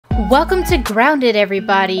Welcome to Grounded,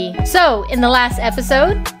 everybody. So, in the last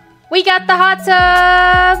episode, we got the hot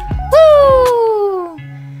tub! Woo!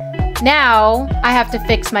 Now, I have to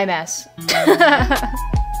fix my mess.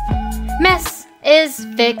 Mess is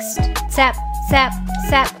fixed. Sap, sap,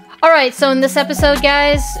 sap. Alright, so in this episode,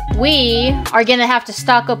 guys, we are gonna have to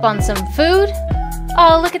stock up on some food.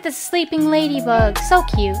 Oh, look at this sleeping ladybug. So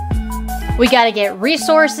cute. We gotta get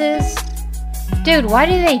resources. Dude, why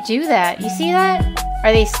do they do that? You see that?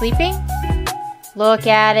 Are they sleeping? Look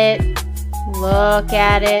at it. Look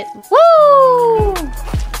at it. Woo!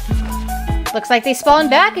 Looks like they spawned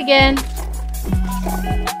back again.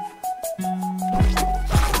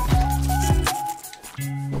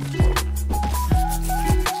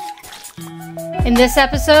 In this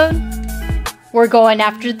episode, we're going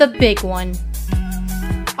after the big one.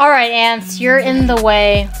 Alright, ants, you're in the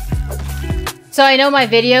way. So I know my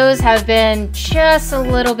videos have been just a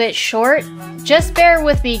little bit short. Just bear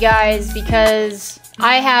with me, guys, because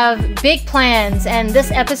I have big plans, and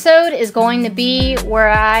this episode is going to be where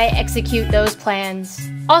I execute those plans.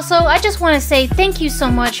 Also, I just want to say thank you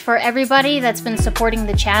so much for everybody that's been supporting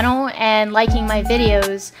the channel and liking my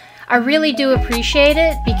videos. I really do appreciate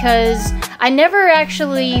it because I never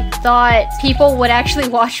actually thought people would actually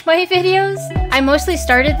watch my videos. I mostly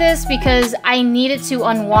started this because I needed to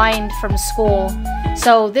unwind from school.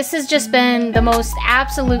 So this has just been the most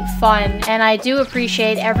absolute fun, and I do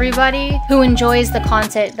appreciate everybody who enjoys the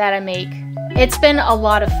content that I make. It's been a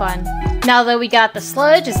lot of fun. Now that we got the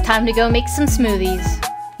sludge, it's time to go make some smoothies.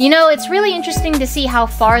 You know, it's really interesting to see how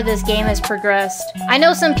far this game has progressed. I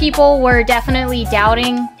know some people were definitely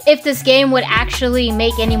doubting if this game would actually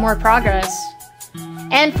make any more progress.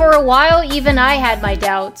 And for a while, even I had my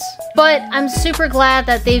doubts. But I'm super glad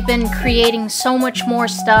that they've been creating so much more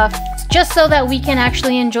stuff just so that we can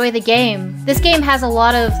actually enjoy the game. This game has a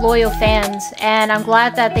lot of loyal fans, and I'm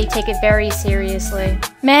glad that they take it very seriously.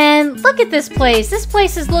 Man, look at this place. This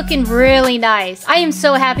place is looking really nice. I am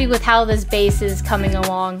so happy with how this base is coming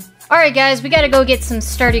along. Alright guys, we gotta go get some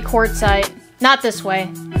sturdy quartzite. Not this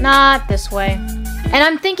way. Not this way. And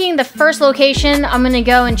I'm thinking the first location I'm gonna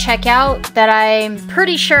go and check out that I'm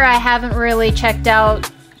pretty sure I haven't really checked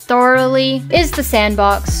out thoroughly is the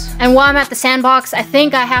sandbox. And while I'm at the sandbox, I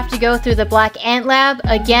think I have to go through the Black Ant Lab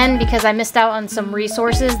again because I missed out on some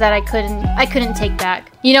resources that I couldn't take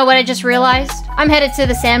back. You know what I just realized? I'm headed to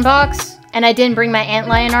the sandbox and I didn't bring my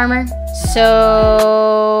antlion armor.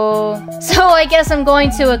 So I guess I'm going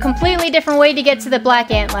to a completely different way to get to the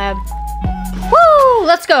Black Ant Lab. Woo!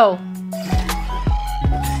 Let's go!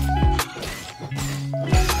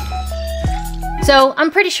 So, I'm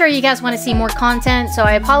pretty sure you guys want to see more content, so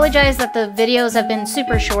I apologize that the videos have been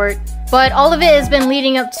super short, but all of it has been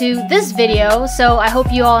leading up to this video, so I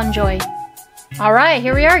hope you all enjoy. Alright,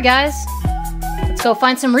 here we are, guys. Let's go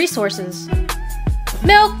find some resources.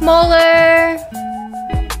 Milk molar!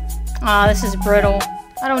 Aw, this is brittle.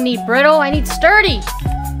 I don't need brittle, I need sturdy!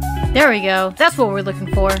 There we go, that's what we're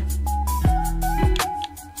looking for.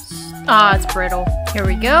 Ah, it's brittle. Here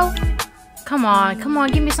we go. Come on,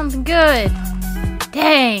 give me something good.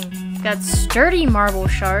 Dang, got sturdy marble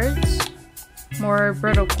shards. More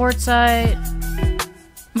brittle quartzite.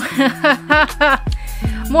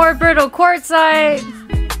 More brittle quartzite.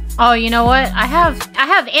 Oh, you know what? I have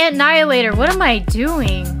ant annihilator. What am I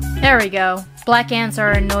doing? There we go. Black ants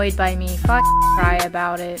are annoyed by me. Fuck, cry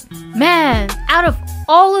about it. Man, out of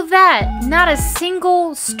all of that, not a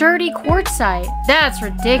single sturdy quartzite. That's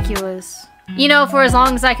ridiculous. You know, for as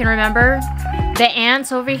long as I can remember, the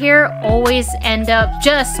ants over here always end up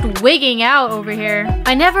just wigging out over here.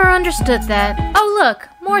 I never understood that. Oh look,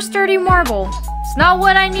 more sturdy marble. It's not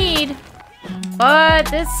what I need,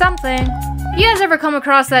 but it's something. You guys ever come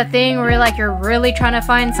across that thing where you're really trying to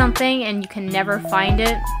find something and you can never find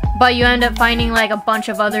it, but you end up finding like a bunch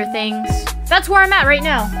of other things? That's where I'm at right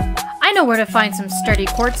now. I know where to find some sturdy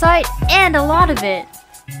quartzite, and a lot of it.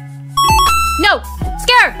 No!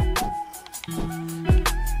 Scared!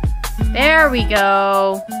 There we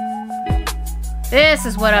go. This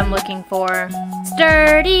is what I'm looking for.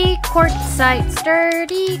 Sturdy quartzite,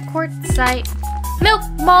 sturdy quartzite. Milk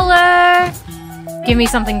molar! Give me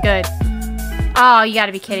something good. Oh, you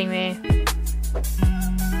gotta be kidding me.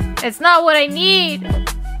 It's not what I need.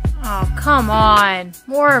 Oh, come on.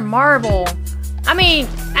 More marble. I mean,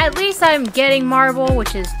 at least I'm getting marble,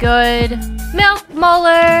 which is good. Milk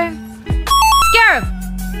molar! Scarab!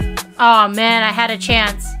 Oh man, I had a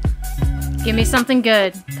chance. Give me something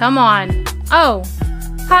good. Come on. Oh.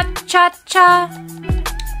 Hot cha cha.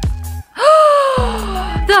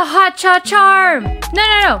 The hot cha charm.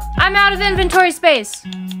 No. I'm out of inventory space.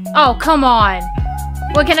 Oh, come on.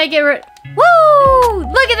 What can I get rid? Woo!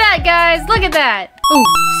 Look at that, guys. Look at that. Ooh,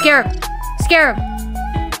 scarab. Scarab.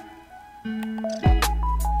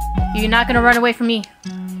 You're not gonna run away from me.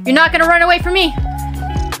 You're not gonna run away from me.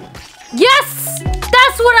 Yes!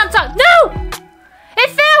 That's what I'm talking. No! It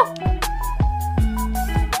fell!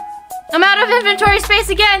 I'm out of inventory space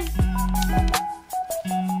again.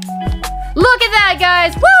 Look at that,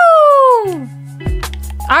 guys. Woo!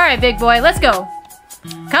 All right, big boy, let's go.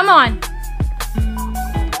 Come on.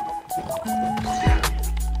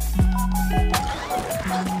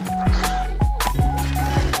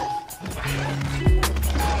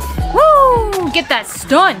 Woo! Get that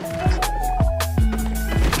stun.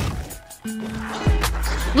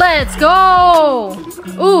 Let's go.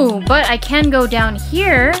 Ooh, but I can go down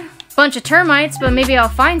here. Bunch of termites, but maybe I'll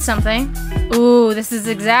find something. Ooh, this is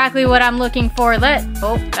exactly what I'm looking for.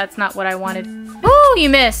 Oh, that's not what I wanted. Ooh, you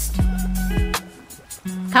missed.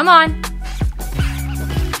 Come on.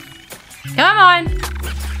 Come on.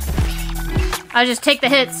 I'll just take the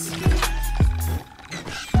hits.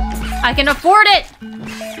 I can afford it.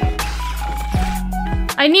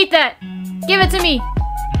 I need that. Give it to me.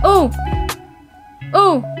 Ooh.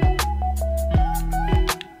 Ooh.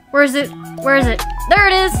 Where is it? Where is it? There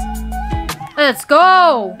it is. Let's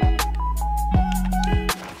go.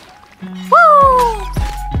 Woo!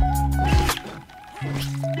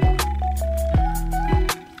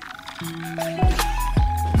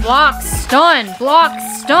 Block stun. Block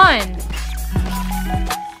stun.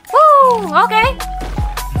 Woo! Okay.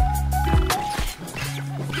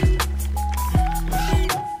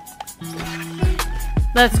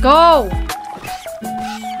 Let's go.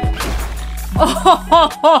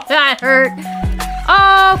 Oh, that hurt.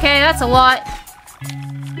 Oh, okay, that's a lot.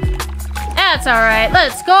 That's all right.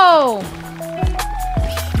 Let's go.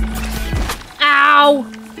 Ow.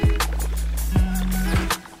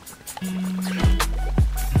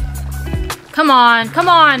 Come on, come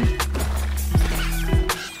on.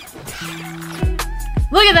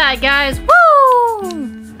 Look at that, guys. Woo!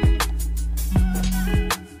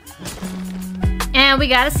 And we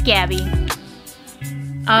got a Scabby.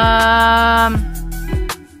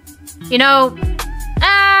 You know,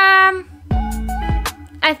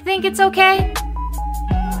 I think it's okay.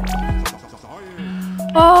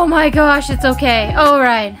 Oh my gosh, it's okay. All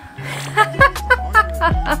right.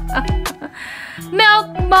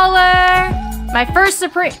 Milk Muller. My first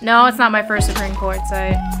Supreme. No, it's not my first Supreme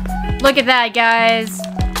Quartzite. Look at that, guys.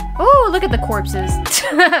 Oh, look at the corpses.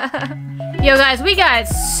 Yo, guys, we got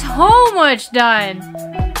so much done.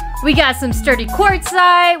 We got some sturdy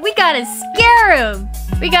quartzite. We got a scarab.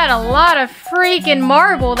 We got a lot of freaking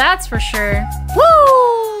marble, that's for sure.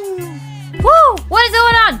 Woo! Woo! What is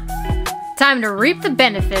going on? Time to reap the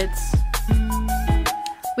benefits.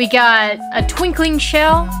 We got a twinkling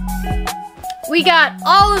shell. We got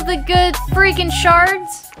all of the good freaking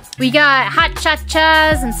shards. We got hot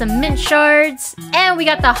cha-chas and some mint shards. And we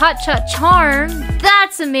got the hot cha charm.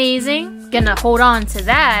 That's amazing. Gonna hold on to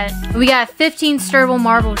that. We got 15 sturble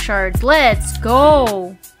marble shards. Let's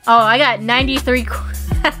go. Oh, I got 93.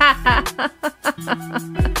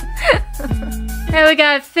 And we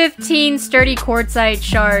got 15 sturdy quartzite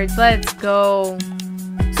shards. Let's go.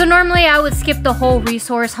 So normally I would skip the whole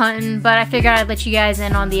resource hunting, but I figured I'd let you guys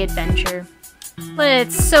in on the adventure.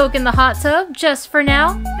 Let's soak in the hot tub just for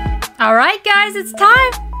now. Alright guys, it's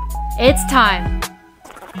time. It's time.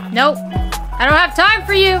 Nope, I don't have time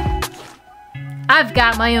for you. I've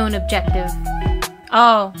got my own objective.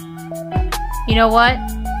 Oh, you know what?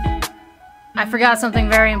 I forgot something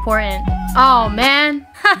very important. Oh man,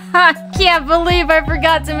 I can't believe I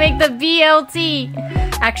forgot to make the BLT.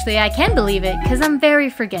 Actually, I can believe it because I'm very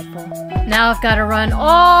forgetful. Now I've got to run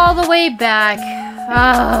all the way back.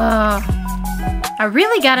 I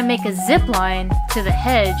really got to make a zip line to the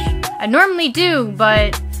hedge. I normally do,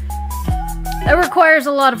 but that requires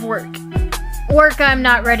a lot of work. Work I'm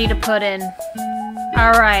not ready to put in.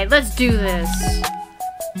 Alright, let's do this.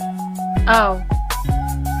 Oh.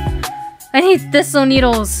 I need thistle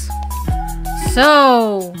needles.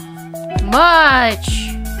 So much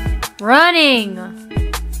running.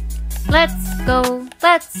 Let's go,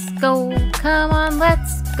 come on,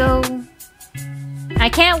 let's go. I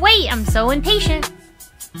can't wait, I'm so impatient.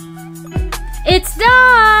 It's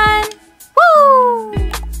done! Woo!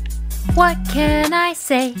 What can I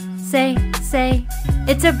say?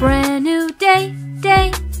 It's a brand new day.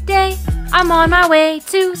 I'm on my way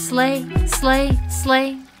to slay.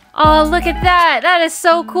 Oh, look at that. That is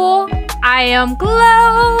so cool. I am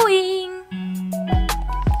glowing.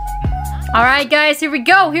 All right, guys, here we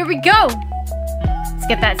go. Let's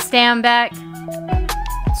get that stam back.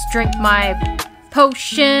 Let's drink my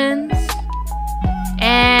potions.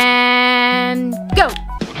 And go.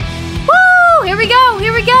 we go!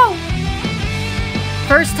 Here we go!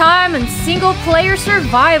 First time in single player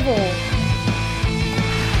survival.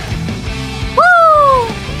 Woo!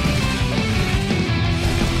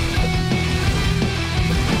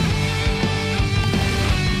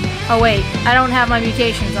 Oh wait, I don't have my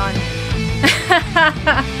mutations on.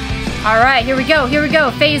 Alright, here we go, here we go.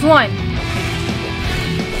 Phase 1.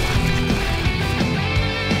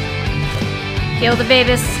 Kill the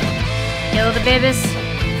babies. Kill the babies.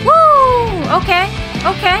 Woo! Okay,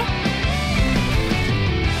 okay.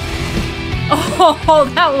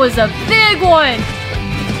 Oh, that was a big one!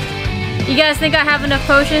 You guys think I have enough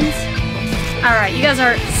potions? Alright, you guys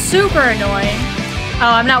are super annoying.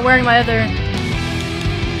 Oh, I'm not wearing my other...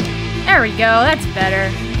 There we go, that's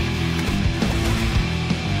better.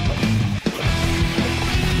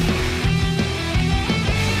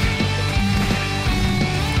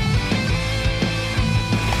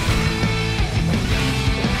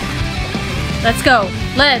 Let's go.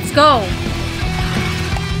 Let's go.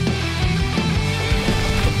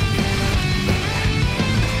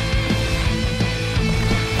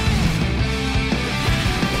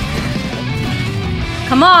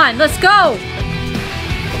 Come on, let's go.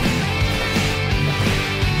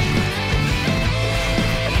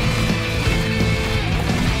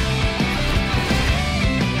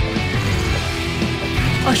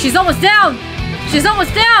 Oh, she's almost down. She's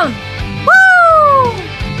almost down. Woo!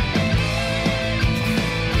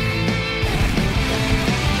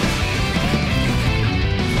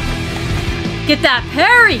 Get that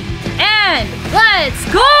parry! And let's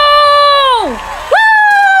go!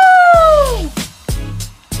 Woo!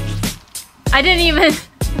 I didn't even...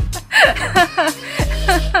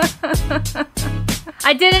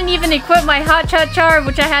 I didn't even equip my Hot Shot Charm,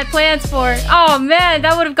 which I had plans for. Oh man,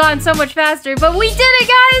 that would have gone so much faster. But we did it,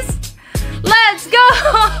 guys! Let's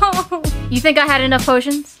go! You think I had enough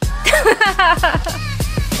potions?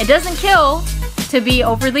 It doesn't kill to be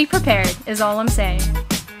overly prepared, is all I'm saying.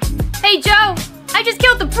 Hey, Joe! I just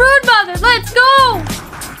killed the Brood Mother! Let's go!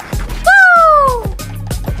 Woo!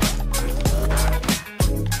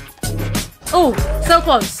 Oh, so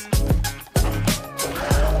close.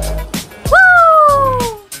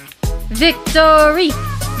 Woo! Victory!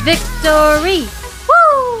 Victory!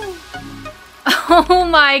 Woo! Oh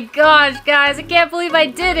my gosh, guys. I can't believe I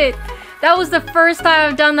did it. That was the first time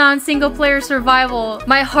I've done that on single player survival.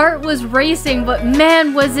 My heart was racing, but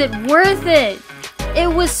man, was it worth it. It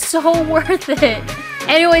was so worth it.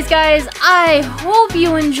 Anyways, guys, I hope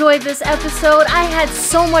you enjoyed this episode. I had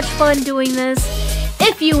so much fun doing this.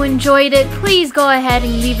 If you enjoyed it, please go ahead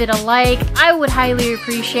and leave it a like. I would highly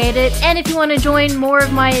appreciate it. And if you want to join more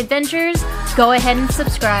of my adventures, go ahead and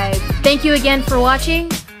subscribe. Thank you again for watching.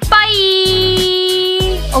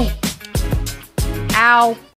 Bye! Oh. Ow.